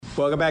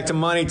Welcome back to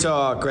Money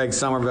Talk. Greg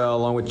Somerville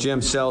along with Jim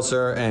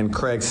Seltzer and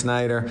Craig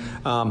Snyder.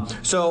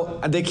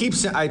 So they keep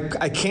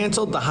I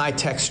canceled the High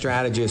Tech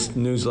Strategist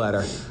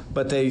newsletter,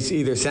 but they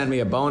either sent me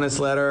a bonus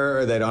letter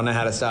or they don't know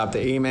how to stop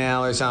the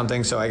email or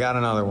something, so I got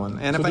another one.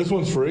 And so this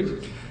one's free?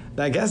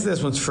 I guess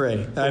this one's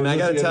free. And I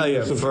got to tell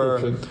you,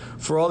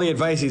 for all the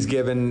advice he's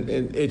given,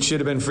 it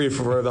should have been free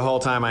for the whole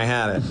time I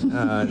had it.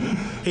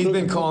 He's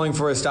been calling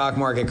for a stock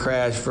market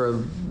crash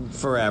for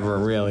forever,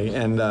 really.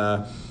 And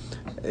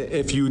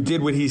if you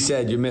did what he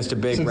said, you missed a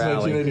big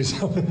rally.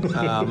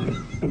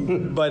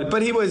 1987.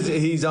 But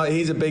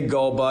he's a big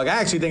gold bug. I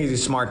actually think he's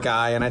a smart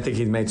guy, and I think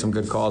he's made some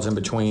good calls in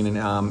between. And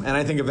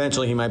I think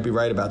eventually he might be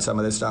right about some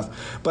of this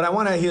stuff. But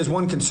here's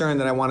one concern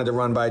that I wanted to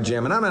run by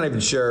Jim, and I'm not even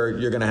sure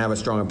you're going to have a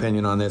strong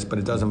opinion on this, but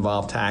it does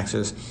involve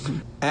taxes.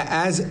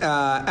 As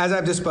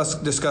I've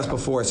discussed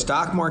before,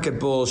 stock market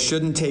bulls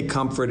shouldn't take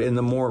comfort in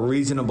the more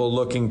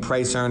reasonable-looking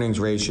price-earnings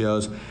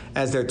ratios,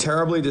 as they're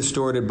terribly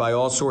distorted by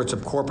all sorts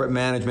of corporate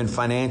management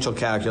financial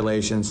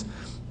calculations,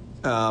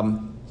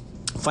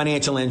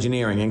 financial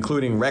engineering,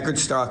 including record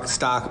stock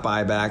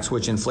buybacks,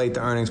 which inflate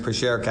the earnings per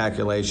share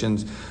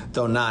calculations,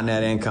 though not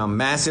net income,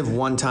 massive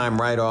one-time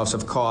write-offs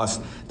of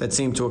costs that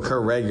seem to occur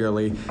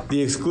regularly,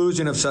 the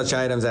exclusion of such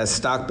items as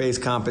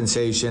stock-based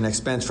compensation,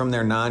 expense from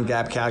their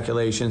non-GAAP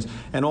calculations,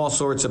 and all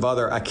sorts of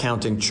other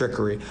accounting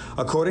trickery.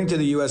 According to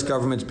the U.S.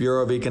 government's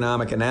Bureau of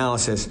Economic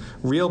Analysis,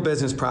 real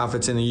business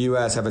profits in the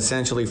U.S. have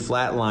essentially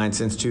flatlined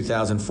since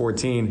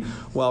 2014,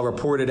 while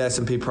reported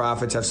S&P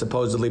profits have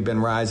supposedly been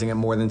rising at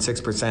more than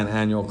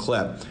 6% annual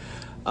clip.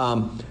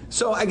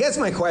 So I guess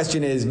my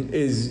question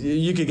is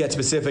you could get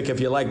specific if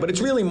you like, but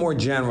it's really more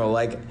general.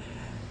 Like,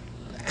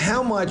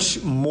 how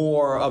much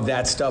more of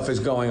that stuff is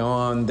going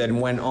on than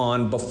went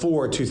on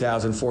before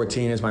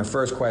 2014 is my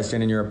first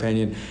question, in your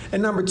opinion.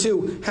 And number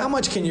two, how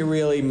much can you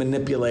really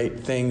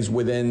manipulate things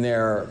within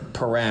their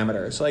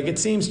parameters? Like, it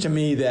seems to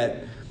me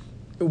that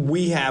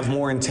we have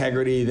more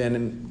integrity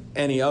than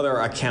any other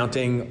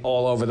accounting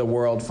all over the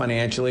world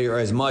financially, or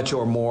as much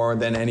or more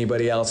than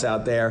anybody else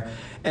out there.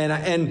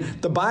 And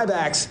the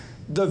buybacks,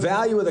 the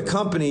value of the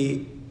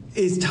company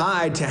is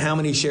tied to how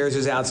many shares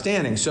is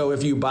outstanding. So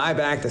if you buy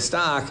back the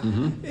stock,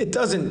 it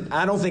doesn't,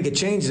 I don't think it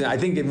changes it. I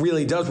think it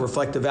really does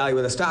reflect the value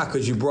of the stock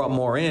because you brought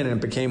more in and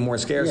it became more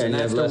scarce, and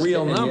that's the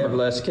real number. You have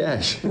less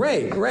cash.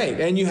 Right.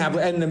 And you have,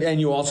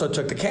 and you also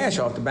took the cash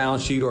off the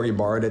balance sheet, or you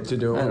borrowed it to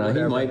do it. I don't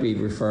know, he might be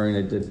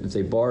referring to if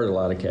they borrowed a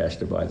lot of cash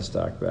to buy the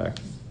stock back.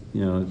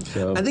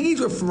 So I think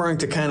he's referring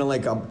to kind of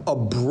like a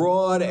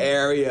broad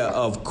area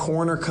of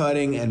corner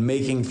cutting and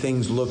making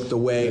things look the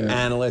way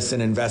analysts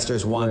and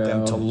investors want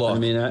them to look. I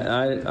mean,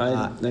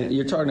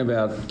 you're talking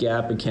about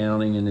GAAP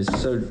accounting, and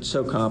it's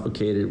so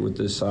complicated with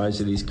the size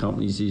of these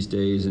companies these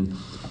days. And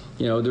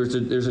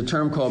there's a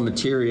term called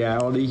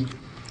materiality.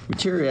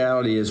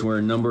 Materiality is where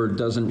a number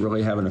doesn't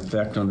really have an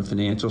effect on the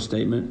financial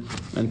statement.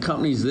 And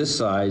companies this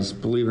size,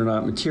 believe it or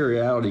not,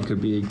 materiality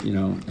could be,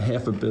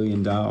 $500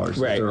 million. Right.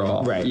 They're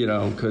off, right.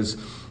 Because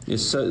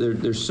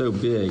they're so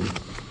big.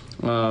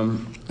 I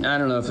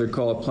don't know if they're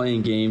called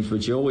playing games,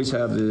 but you always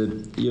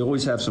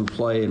have some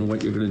play in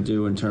what you're going to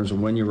do in terms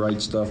of when you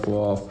write stuff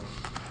off.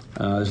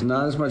 There's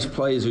not as much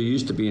play as there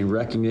used to be in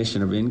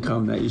recognition of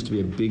income. That used to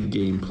be a big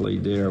game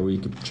played there, where you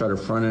could try to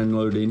front-end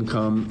load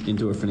income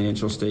into a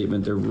financial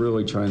statement. They're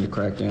really trying to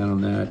crack down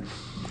on that.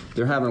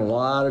 They're having a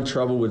lot of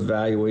trouble with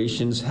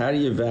valuations. How do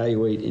you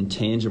evaluate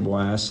intangible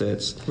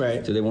assets?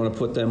 Right. Do they want to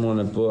put them on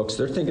the books?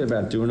 They're thinking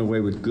about doing away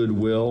with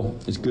goodwill.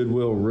 Is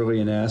goodwill really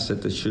an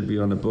asset that should be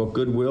on the book?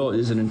 Goodwill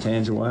is an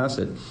intangible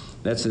asset.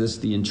 That's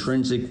the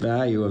intrinsic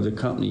value of the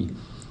company.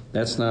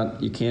 That's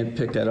not, you can't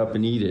pick that up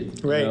and eat it.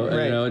 Right.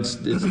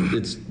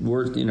 It's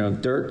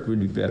worth, dirt would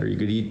be better. You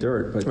could eat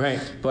dirt.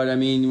 But I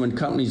mean, when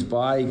companies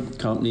buy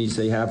companies,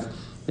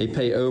 they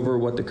pay over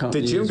what the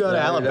company is. Did you go to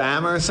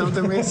Alabama or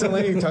something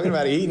recently? Talking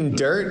about eating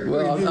dirt?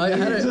 Well,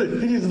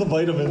 he needs the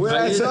vitamins.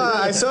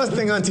 I saw a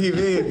thing on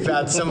TV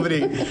about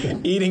somebody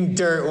eating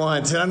dirt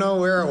once. I don't know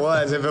where it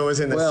was, if it was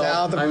in the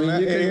south of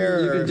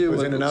here or if it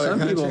was in another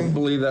country. Some people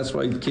believe that's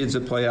why kids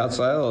that play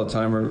outside all the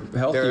time are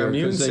healthier. Their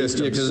immune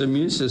systems. Because the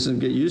immune system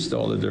get used to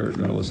all the dirt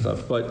and all this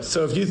stuff. But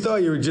so if you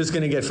thought you were just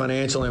going to get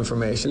financial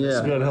information,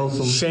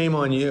 shame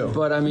on you.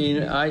 But I mean,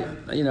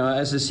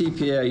 as a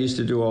CPA, I used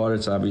to do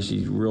audits,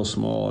 obviously real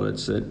small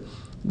audits, that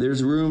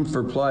there's room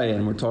for play,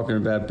 and we're talking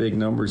about big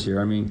numbers here.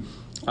 I mean,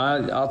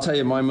 I'll tell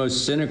you my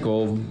most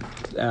cynical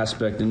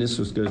aspect, and this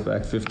goes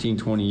back 15,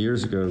 20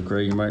 years ago,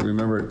 Greg, you might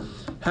remember it.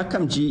 How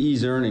come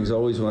GE's earnings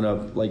always went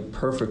up like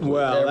perfectly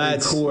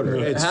every quarter?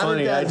 It's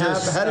funny. I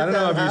don't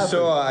know if you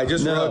saw. I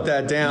just wrote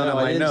that down on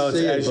my notes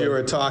as you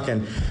were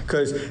talking,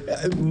 because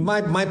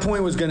my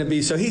point was going to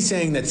be. So he's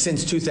saying that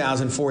since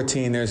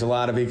 2014, there's a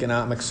lot of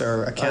economics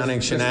or accounting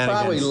shenanigans.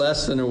 It's probably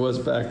less than it was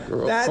back.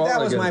 That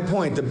was my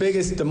point.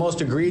 The most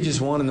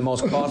egregious one, and the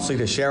most costly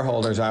to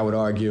shareholders, I would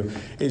argue,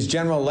 is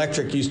General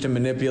Electric used to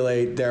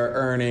manipulate their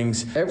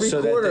earnings every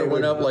so quarter that they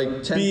went up like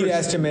 10%. Beat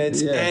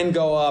estimates and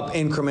go up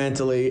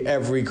incrementally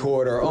every every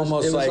quarter,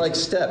 almost It was like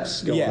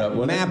steps going up.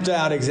 wasn't it? mapped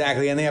out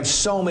exactly. And they have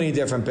so many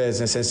different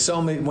businesses,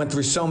 went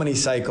through so many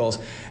cycles.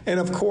 And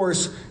of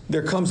course,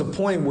 there comes a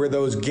point where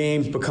those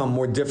games become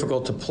more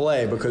difficult to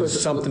play because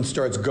something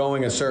starts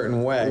going a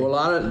certain way. Well, a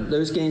lot of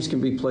those games can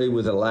be played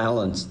with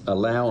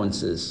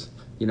allowances.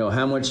 You know,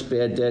 how much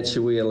bad debt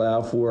should we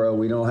allow for? Oh,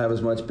 we don't have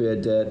as much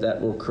bad debt. That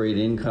will create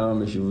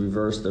income as you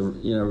reverse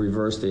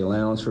the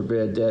allowance for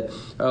bad debt.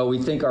 Oh, we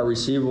think our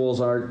receivables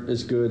aren't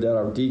as good. That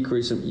are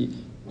decreasing.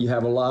 You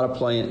have a lot of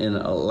play in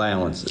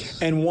allowances.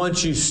 And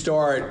once you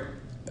start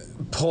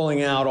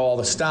pulling out all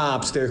the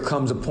stops, there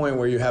comes a point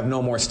where you have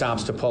no more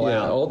stops to pull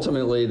out.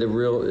 Ultimately,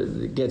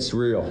 it gets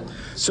real.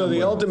 So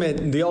the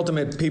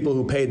ultimate people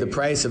who paid the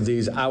price of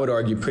these, I would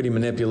argue, pretty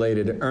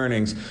manipulated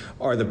earnings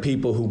are the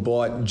people who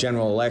bought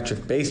General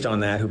Electric based on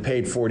that, who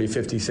paid $40,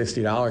 $50,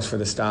 $60 for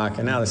the stock,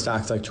 and now the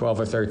stock's like $12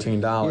 or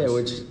 $13. Yeah,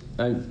 which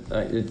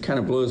it kind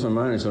of blows my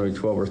mind. It's only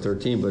 12 or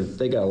 13, but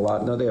they got a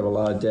lot. No, they have a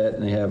lot of debt,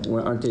 and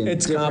aren't they in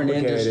It's different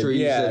complicated.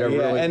 industries that are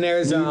really And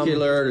there's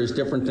nuclear? There's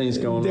different things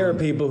going on. There are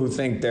people who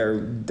think they're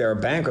a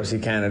bankruptcy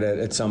candidate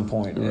at some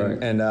point, Right.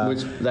 and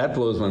which that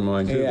blows my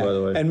mind too, by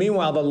the way. And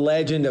meanwhile, the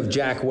legend of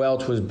Jack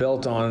Welch was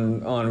built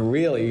on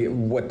really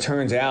what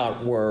turns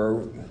out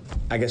were,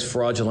 I guess,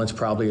 fraudulent's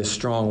probably a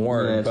strong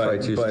word, Yeah, it's but,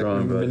 probably too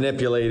strong, but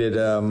manipulated.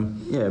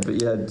 Yeah,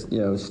 but you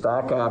had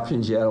stock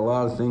options. You had a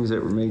lot of things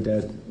that were made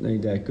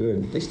that good.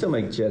 They still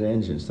make jet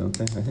engines, don't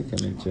they? I think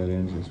they make jet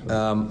engines.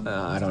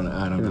 I don't know.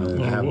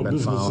 I haven't What been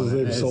businesses following.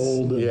 they've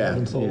sold and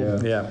haven't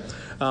sold. Yeah.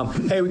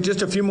 Hey,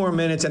 just a few more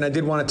minutes, and I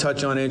did want to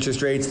touch on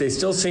interest rates. They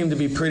still seem to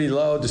be pretty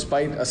low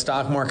despite a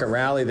stock market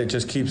rally that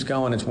just keeps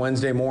going. It's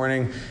Wednesday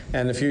morning,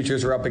 and the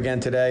futures are up again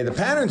today. The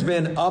pattern's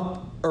been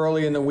up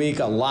early in the week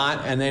a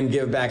lot and then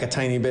give back a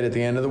tiny bit at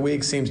the end of the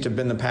week. Seems to have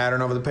been the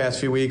pattern over the past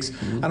few weeks.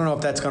 I don't know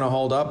if that's going to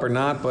hold up or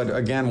not, but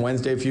again,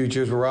 Wednesday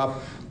futures were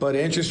up. But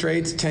interest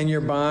rates, 10-year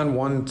bond,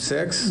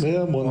 1.6. Yeah,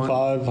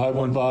 1.5, high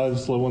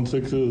 1.5s, low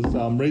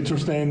 1.6s. Rates are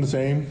staying the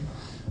same.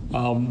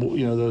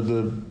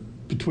 The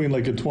between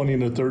like a 20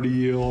 and a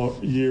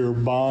 30-year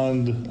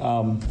bond,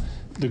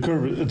 the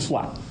curve, it's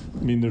flat.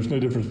 I mean, there's no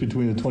difference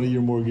between a 20-year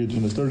mortgage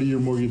and a 30-year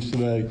mortgage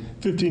today.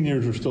 15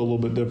 years are still a little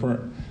bit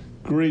different.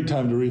 Great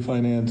time to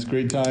refinance,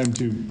 great time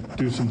to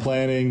do some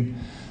planning,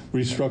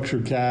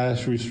 restructure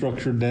cash,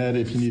 restructure debt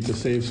if you need to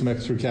save some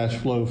extra cash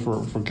flow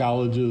for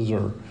colleges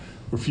or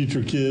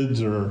future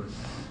kids or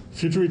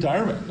future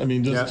retirement. I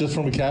mean, just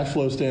from a cash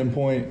flow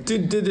standpoint.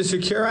 Did the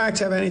Secure Act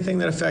have anything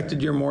that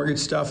affected your mortgage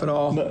stuff at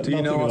all? No, Do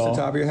you know nothing off at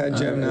the top of your head,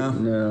 Jim? No.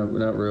 No,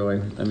 not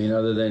really. I mean,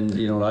 other than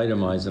you don't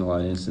itemize in a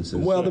lot of instances.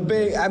 Well, the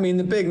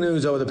big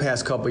news over the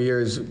past couple of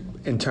years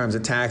in terms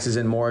of taxes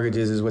and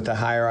mortgages is with the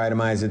higher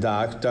itemized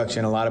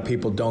deduction, a lot of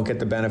people don't get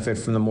the benefit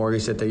from the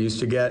mortgage that they used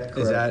to get.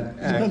 Is that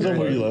Depends on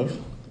where you live.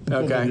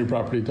 Depends Okay. on your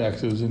property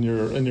taxes and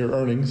your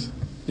earnings.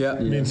 Yeah. I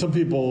mean, some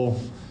people,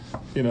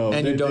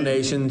 And your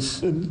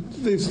donations.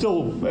 They've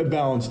still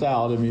balanced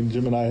out. I mean,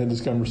 Jim and I had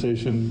this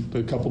conversation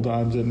a couple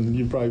times, and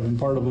you've probably been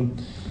part of them.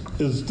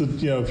 Is that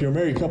if you're a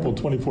married couple,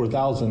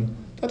 24,000,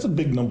 that's a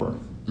big number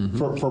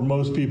for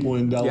most people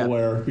in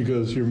Delaware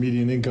because your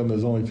median income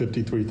is only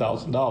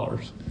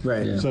 $53,000.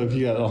 Right. Yeah. So if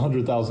you got a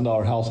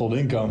 $100,000 household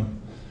income,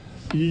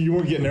 you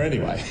weren't getting there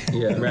anyway.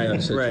 Yeah,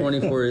 right. So Right.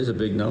 24 is a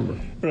big number.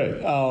 Right.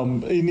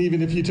 And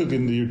even if you took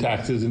into your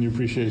taxes and your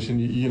appreciation,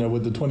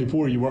 with the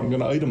 24, you weren't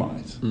going to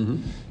itemize.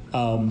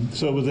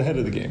 So it was ahead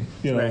of the game.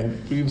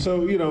 Right.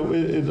 So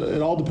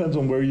it all depends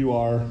on where you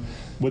are,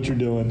 what you're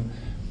doing,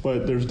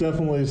 but there's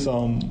definitely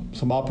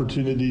some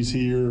opportunities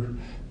here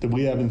that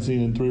we haven't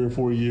seen in 3 or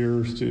 4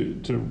 years to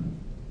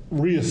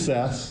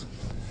reassess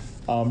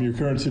your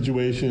current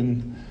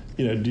situation.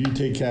 Do you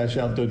take cash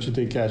out? Don't you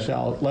take cash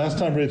out? Last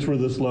time rates were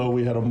this low,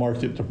 we had a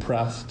market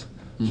depressed,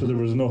 so there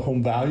was no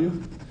home value,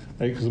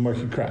 right? Because the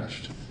market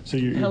crashed. So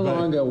How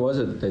long ago was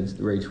it that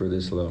rates were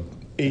this low?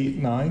 8,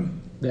 9.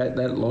 That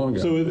long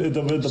ago.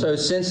 So So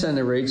since then,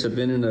 the rates have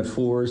been in the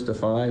 4s to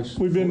 5s.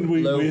 we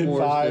Low hit 4s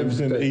 5s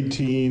to- in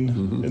 18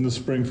 in the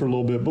spring for a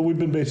little bit, but we've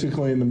been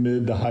basically in the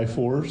mid to high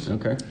 4s.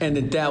 Okay. And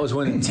that was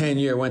when the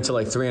 10-year went to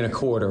like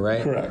 3.25,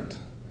 right? Correct.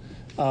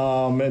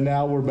 And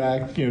now we're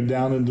back,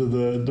 down into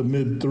the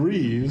mid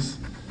 3s.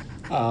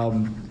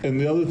 And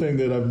the other thing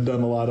that I've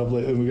done a lot of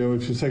lately, we go in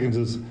a few seconds,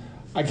 is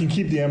I can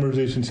keep the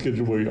amortization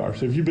schedule where you are.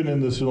 So if you've been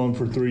in this loan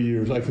for 3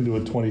 years, I can do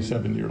a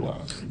 27-year loan.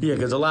 Yeah,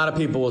 because a lot of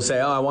people will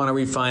say, "Oh, I want to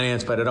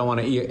refinance, but I don't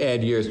want to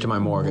add years to my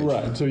mortgage."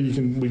 Right. So we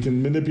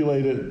can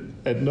manipulate it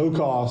at no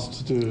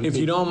cost to. If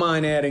you don't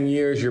mind adding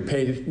years, your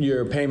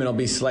payment will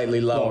be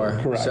slightly lower. Lower,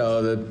 correct.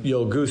 So that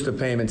you'll goose the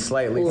payment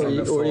slightly Or from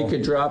the full. you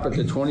could drop it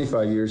to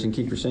 25 years and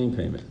keep your same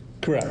payment.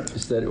 Correct.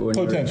 Instead of when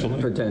you're-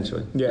 Potentially.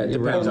 Potentially. Yeah, It depends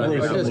depends on- on, or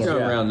just just- throwing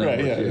yeah. around Right,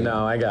 numbers. yeah. No,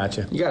 I got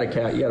you. You got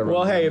to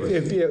Well, hey,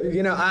 if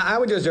you know, I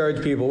would just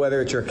urge people, whether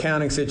it's your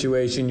accounting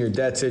situation, your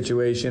debt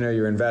situation, or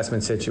your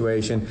investment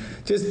situation,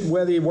 just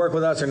whether you work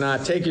with us or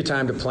not, take your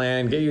time to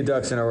plan, get your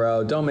ducks in a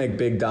row. Don't make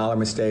big dollar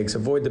mistakes.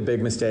 Avoid the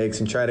big mistakes,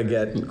 and try to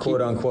get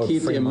quote unquote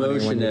keep free the money when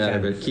emotion you out can.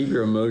 of it. Keep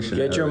your emotion.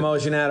 Get out your of it.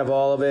 emotion out of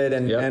all of it,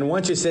 and, Yep. and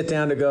once you sit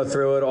down to go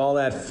through it, all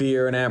that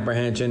fear and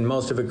apprehension,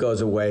 most of it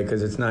goes away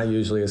because it's not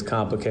usually as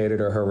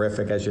complicated or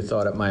horrific as you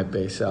thought it might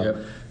be. So Yep.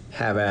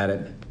 have at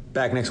it.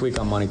 Back next week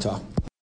on Money Talk.